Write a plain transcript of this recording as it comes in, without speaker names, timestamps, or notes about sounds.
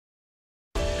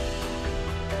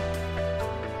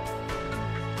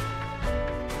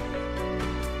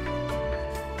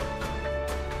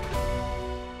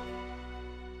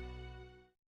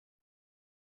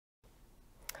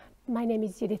My name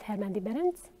is Judit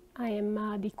Hermándy-Berencz. I am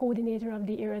the coordinator of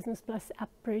the Erasmus App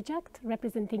project,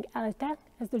 representing ELTE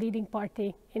as the leading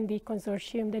party in the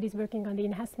consortium that is working on the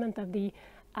enhancement of the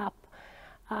app.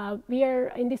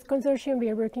 In this consortium, we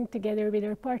are working together with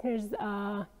our partners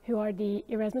who are the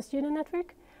Erasmus Student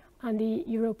Network and the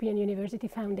European University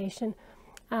Foundation.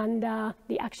 And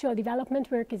the actual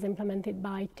development work is implemented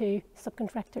by 2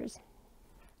 subcontractors.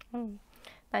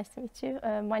 Nice to meet you.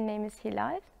 My name is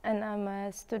Hilal and I'm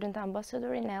a student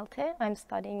ambassador in ELTE. I'm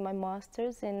studying my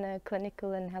master's in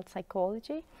clinical and health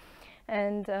psychology,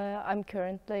 and I'm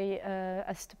currently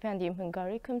a Stipendium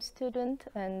Hungaricum student,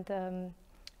 and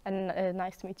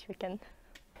nice to meet you again.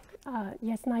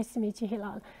 Yes, nice to meet you,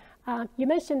 Hilal. You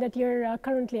mentioned that you're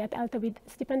currently at ELTE with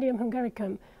Stipendium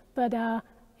Hungaricum, but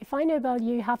if I know well,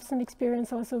 you have some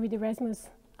experience also with the Erasmus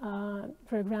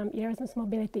program, Erasmus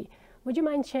Mobility. Would you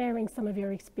mind sharing some of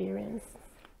your experience?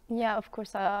 Yeah, of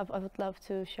course, I would love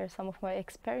to share some of my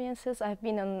experiences. I've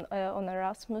been on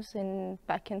Erasmus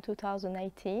back in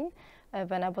 2018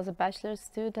 when I was a bachelor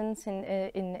student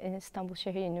in Istanbul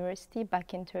Şehir University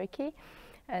back in Turkey.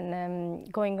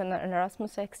 And going on an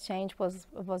Erasmus exchange was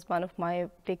one of my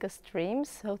biggest dreams,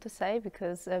 so to say,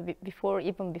 because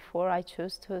even before I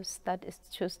chose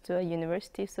to a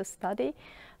university to study,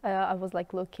 I was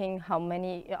like looking how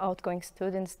many outgoing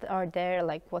students are there,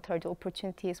 like what are the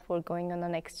opportunities for going on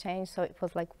an exchange. So it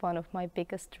was like one of my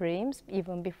biggest dreams,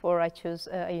 even before I chose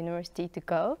a university to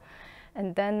go.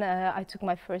 And then I took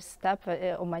my first step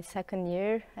on my second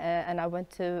year, and I went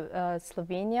to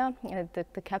Slovenia,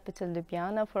 the capital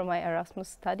Ljubljana, for my Erasmus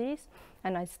studies,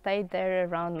 and I stayed there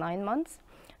around 9 months.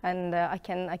 And I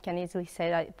can easily say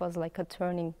that it was like a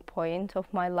turning point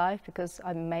of my life, because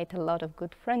I made a lot of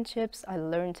good friendships. I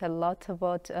learned a lot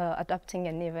about adapting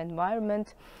a new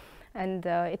environment. And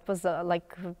it was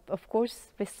like, of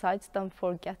course, besides the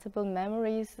unforgettable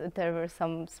memories, there were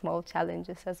some small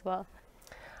challenges as well.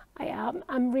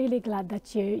 I'm really glad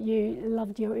that you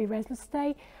loved your Erasmus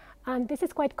stay, and this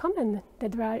is quite common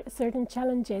that there are certain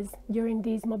challenges during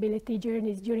these mobility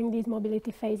journeys, during these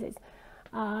mobility phases.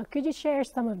 Could you share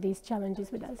some of these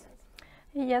challenges with us?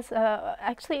 Yes,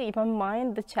 actually, even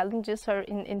mine, the challenges are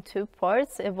in 2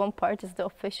 parts. One part is the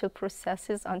official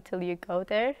processes until you go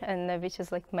there, and which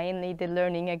is like mainly the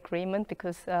learning agreement,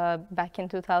 because back in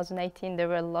 2018 there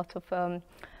were a lot of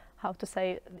how to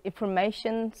say,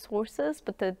 information sources,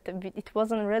 but it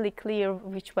wasn't really clear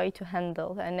which way to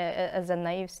handle. And as a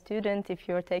naive student, if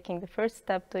you're taking the first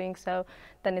step doing so,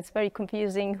 then it's very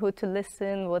confusing who to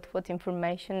listen, what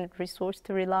information resource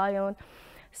to rely on.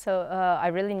 So I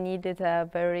really needed a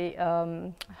very,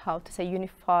 how to say,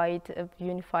 unified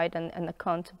and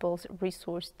accountable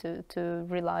resource to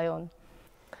rely on.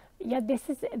 Yeah, this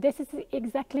is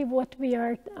exactly what we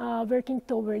are working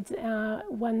towards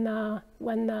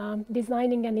when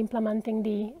designing and implementing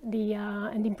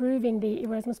and improving the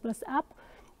Erasmus app,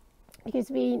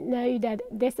 because we know that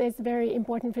this is very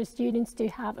important for students to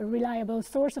have a reliable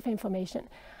source of information,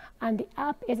 and the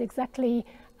app is exactly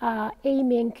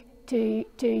aiming to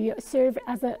serve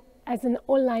as an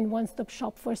online one-stop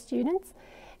shop for students,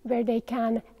 where they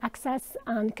can access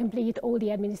and complete all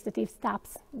the administrative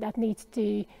steps that need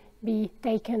to be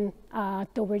taken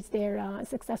towards their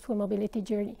successful mobility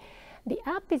journey. The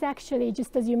app is actually,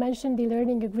 just as you mentioned, the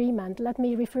learning agreement, let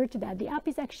me refer to that. The app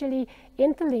is actually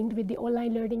interlinked with the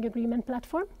online learning agreement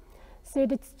platform, so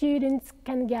that students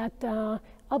can get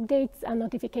updates and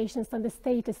notifications on the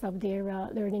status of their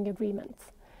learning agreements.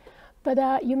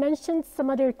 But you mentioned some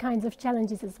other kinds of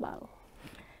challenges as well.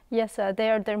 Yes,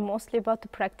 they're mostly about the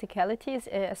practicalities,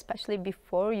 especially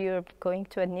before you're going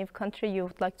to a new country. You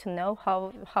would like to know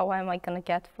how am I going to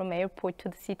get from airport to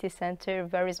the city center,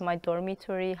 where is my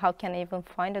dormitory, how can I even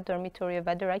find a dormitory,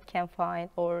 whether I can find,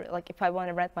 or like if I want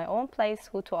to rent my own place,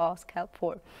 who to ask help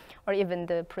for, or even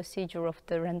the procedure of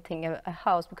the renting a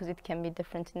house, because it can be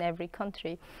different in every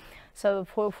country. So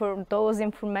for those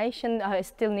information, I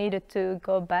still needed to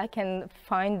go back and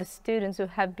find the students who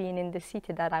have been in the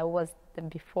city that I was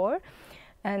before.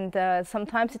 And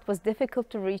sometimes it was difficult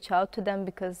to reach out to them,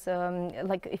 because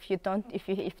like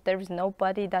if there is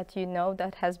nobody that you know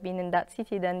that has been in that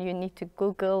city, then you need to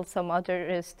Google some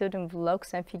other student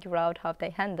vlogs and figure out how they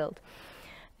handled.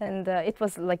 And it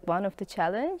was like one of the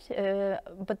challenge,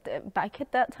 but back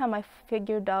at that time I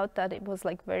figured out that it was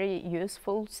like very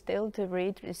useful still to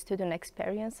read student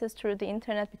experiences through the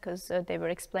internet, because they were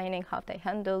explaining how they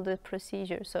handle the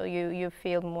procedure, so you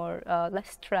feel more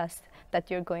less stressed that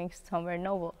you're going somewhere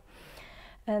novel.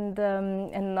 And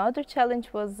another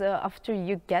challenge was after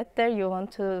you get there, you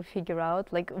want to figure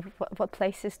out like what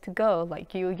places to go.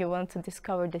 Like you want to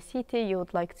discover the city, you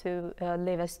would like to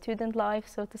live a student life,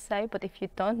 so to say. But if you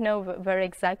don't know where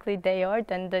exactly they are,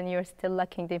 then you're still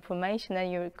lacking the information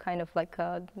and you're kind of like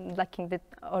lacking the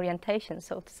orientation,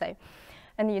 so to say.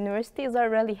 And universities are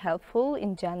really helpful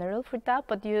in general for that,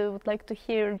 but you would like to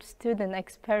hear student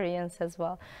experience as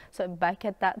well. So back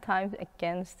at that time,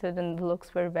 again, student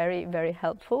blogs were very, very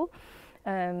helpful.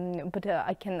 But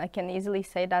I can easily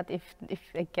say that if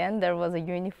again there was a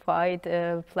unified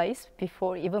place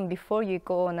even before you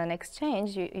go on an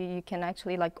exchange, you can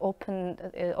actually like open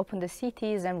the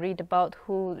cities and read about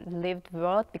who lived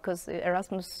what, because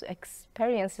Erasmus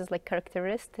experience is like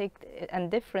characteristic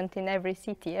and different in every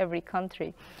city, every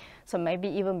country. So maybe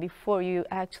even before you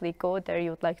actually go there, you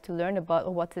would like to learn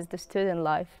about what is the student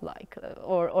life like,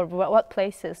 or what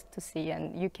places to see,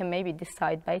 and you can maybe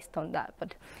decide based on that.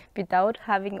 But without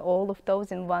having all of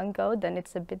those in one go, then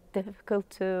it's a bit difficult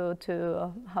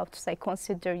to how to say,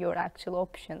 consider your actual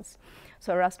options.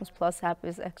 So Erasmus Plus app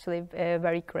is actually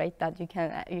very great that you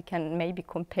can maybe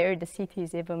compare the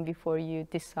cities even before you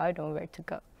decide on where to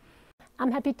go.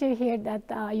 I'm happy to hear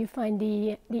that you find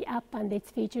the app and its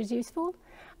features useful.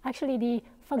 Actually, the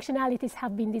functionalities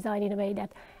have been designed in a way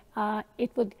that it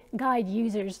would guide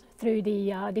users through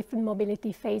the different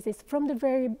mobility phases from the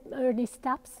very early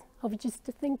steps of just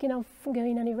thinking of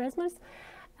going on Erasmus,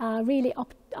 really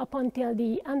up until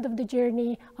the end of the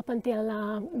journey, up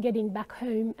until getting back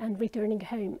home and returning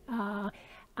home.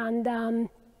 The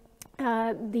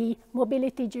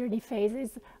mobility journey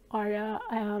phases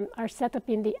are set up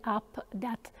in the app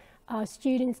that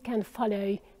students can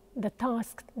follow the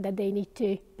tasks that they need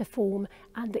to perform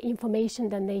and the information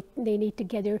that they need to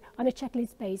gather on a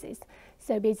checklist basis.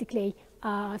 So basically,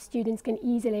 students can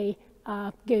easily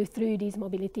go through these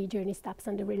mobility journey steps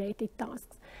and the related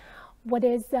tasks. What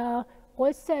is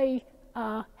also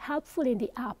helpful in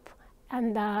the app,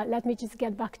 and let me just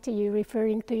get back to you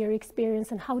referring to your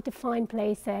experience and how to find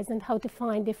places and how to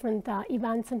find different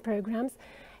events and programs,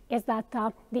 is that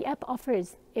the app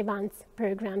offers events,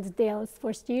 programs, deals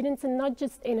for students, and not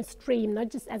just in a stream, not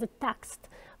just as a text,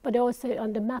 but also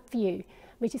on the map view,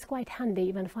 which is quite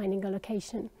handy when finding a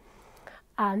location.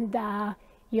 And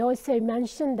you also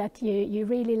mentioned that you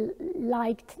really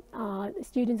liked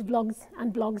students' vlogs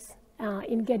and blogs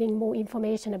in getting more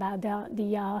information about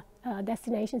the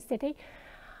destination city.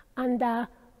 And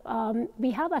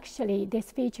we have actually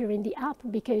this feature in the app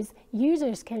because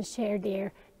users can share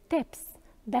their tips,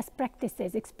 best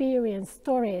practices, experience,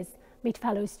 stories with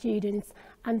fellow students,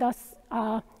 and thus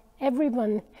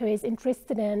everyone who is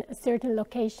interested in a certain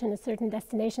location, a certain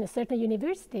destination, a certain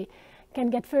university can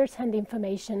get first-hand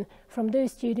information from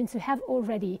those students who have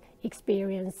already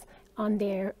experience on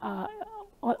their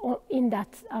in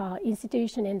that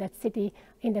institution, in that city,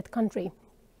 in that country.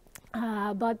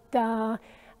 But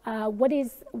what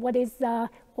is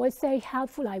also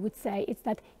helpful, I would say, is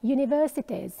that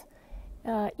universities,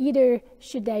 either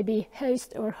should they be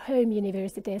host or home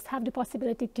universities, have the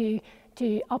possibility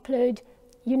to upload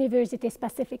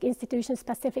university-specific,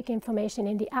 institution-specific information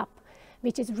in the app,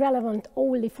 which is relevant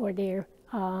only for their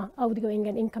outgoing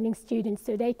and incoming students.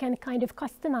 So they can kind of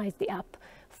customize the app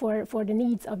for the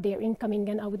needs of their incoming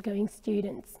and outgoing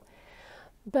students.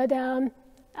 But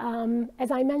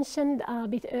as I mentioned a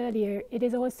bit earlier, it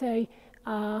is also,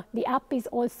 the app is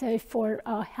also for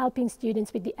helping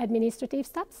students with the administrative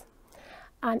steps.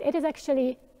 And it is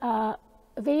actually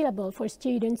available for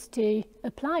students to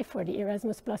apply for the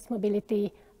Erasmus Plus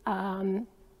mobility within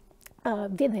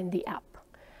the app.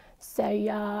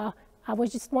 So I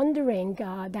was just wondering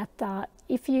that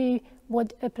if you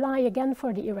would apply again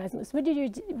for the Erasmus, would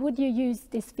you use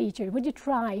this feature? Would you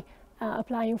try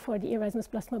applying for the Erasmus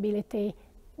Plus mobility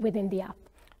within the app?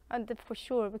 For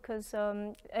sure, because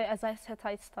as I said,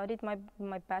 I studied my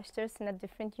bachelor's in a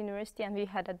different university, and we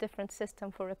had a different system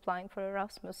for applying for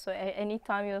Erasmus. So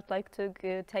anytime you would like to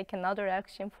take another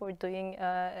action for doing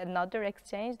another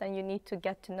exchange, then you need to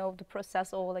get to know the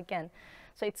process all again.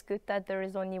 So it's good that there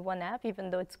is only one app, even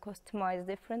though it's customized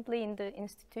differently in the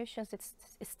institutions.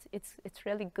 It's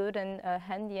really good and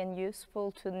handy and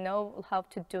useful to know how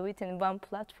to do it in one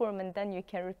platform, and then you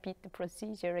can repeat the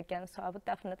procedure again. So I would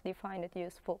definitely find it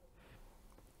useful.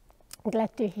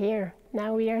 Glad to hear.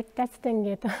 Now we are testing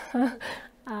it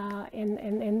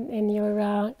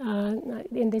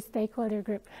in this stakeholder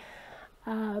group.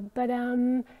 But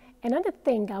another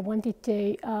thing I wanted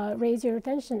to raise your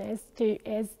attention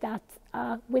is that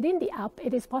within the app,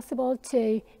 it is possible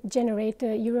to generate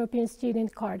a European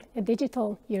student card, a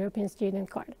digital European student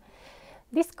card.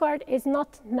 this card is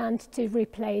not meant to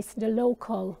replace the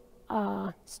local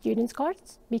students'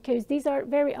 cards, because these are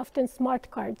very often smart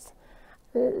cards,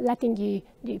 letting you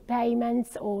do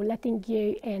payments or letting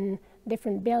you in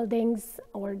different buildings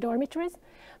or dormitories.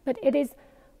 But it is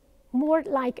more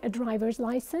like a driver's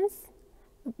license,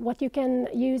 what you can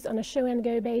use on a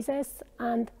show-and-go basis,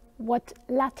 and what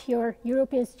let your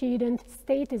European student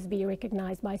status be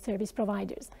recognized by service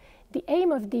providers. The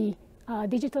aim of the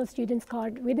digital students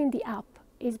card within the app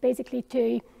is basically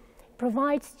to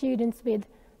provide students with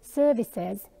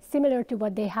services similar to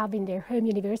what they have in their home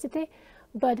university,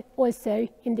 but also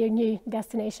in their new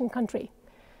destination country.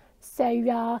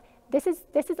 So this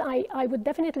is I would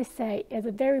definitely say is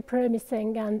a very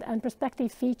promising and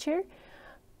prospective feature,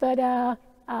 but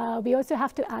we also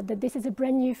have to add that this is a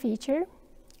brand new feature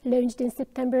launched in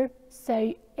September,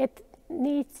 so it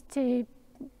needs to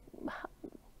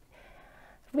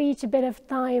reach a bit of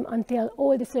time until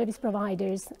all the service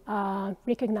providers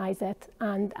recognize it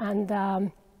and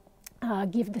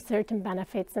give the certain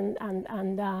benefits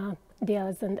and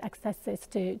deals and accesses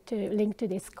to link to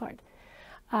this card.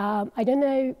 I don't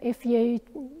know if you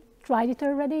tried it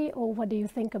already, or what do you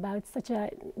think about such a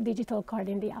digital card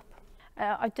in the app?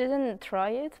 I didn't try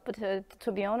it, but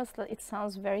to be honest, it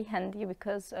sounds very handy,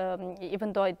 because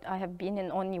even though I have been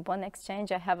in only one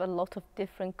exchange, I have a lot of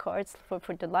different cards for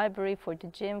the library, for the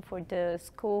gym, for the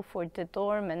school, for the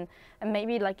dorm, and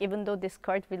maybe like even though this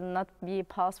card will not be a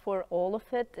pass for all of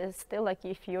it, it's still like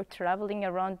if you're traveling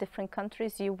around different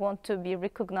countries, you want to be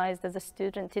recognized as a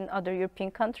student in other European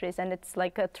countries, and it's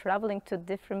like traveling to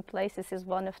different places is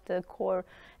one of the core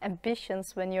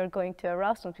ambitions when you're going to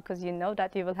Erasmus, because you know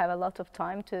that you will have a lot of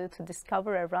time to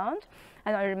discover around.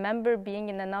 And I remember being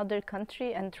in another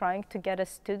country and trying to get a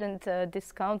student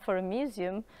discount for a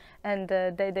museum, and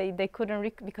they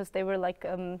couldn't because they were like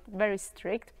very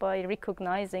strict by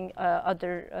recognizing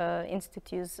other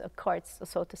institutes' cards,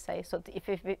 so to say. So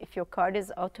if your card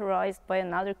is authorized by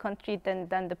another country,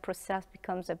 then the process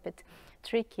becomes a bit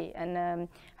tricky, and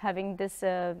having this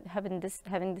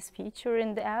feature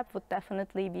in the app would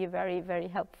definitely be very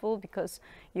helpful, because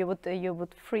you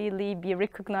would freely be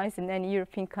recognized in any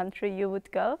European country you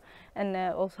would go, and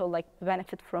also like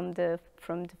benefit from the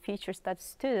features that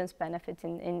students benefit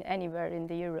in anywhere in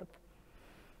the Europe.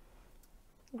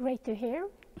 Great to hear.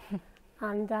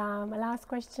 And my last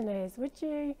question is, would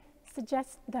you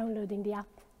suggest downloading the app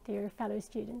to your fellow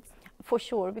students? For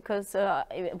sure, because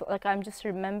like I'm just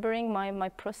remembering my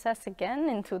process again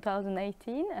in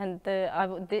 2018, and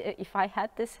if I had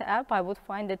this app, I would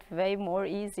find it way more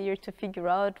easier to figure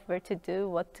out where to do,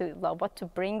 what to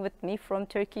bring with me from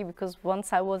Turkey. Because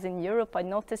once I was in Europe, I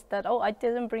noticed that I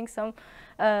didn't bring some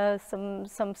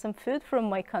food from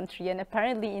my country, and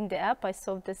apparently in the app I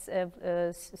saw this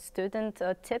student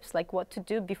tips like what to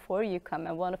do before you come,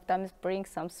 and one of them is bring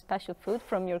some special food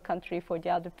from your country for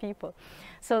the other people.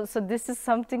 So this is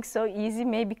something so easy,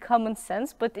 maybe common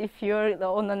sense, but if you're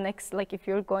on the next, like if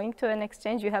you're going to an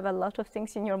exchange, you have a lot of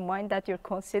things in your mind that you're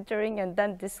considering, and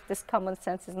then this common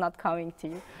sense is not coming to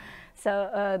you. So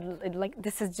like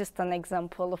this is just an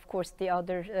example. Of course, the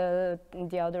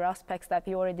other aspects that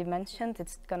we already mentioned,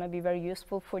 it's going to be very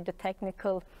useful for the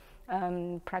technical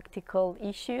practical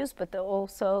issues, but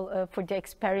also for the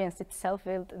experience itself,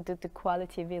 the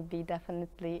quality will be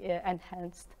definitely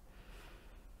enhanced.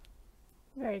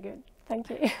 Very good. Thank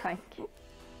you. Thank you.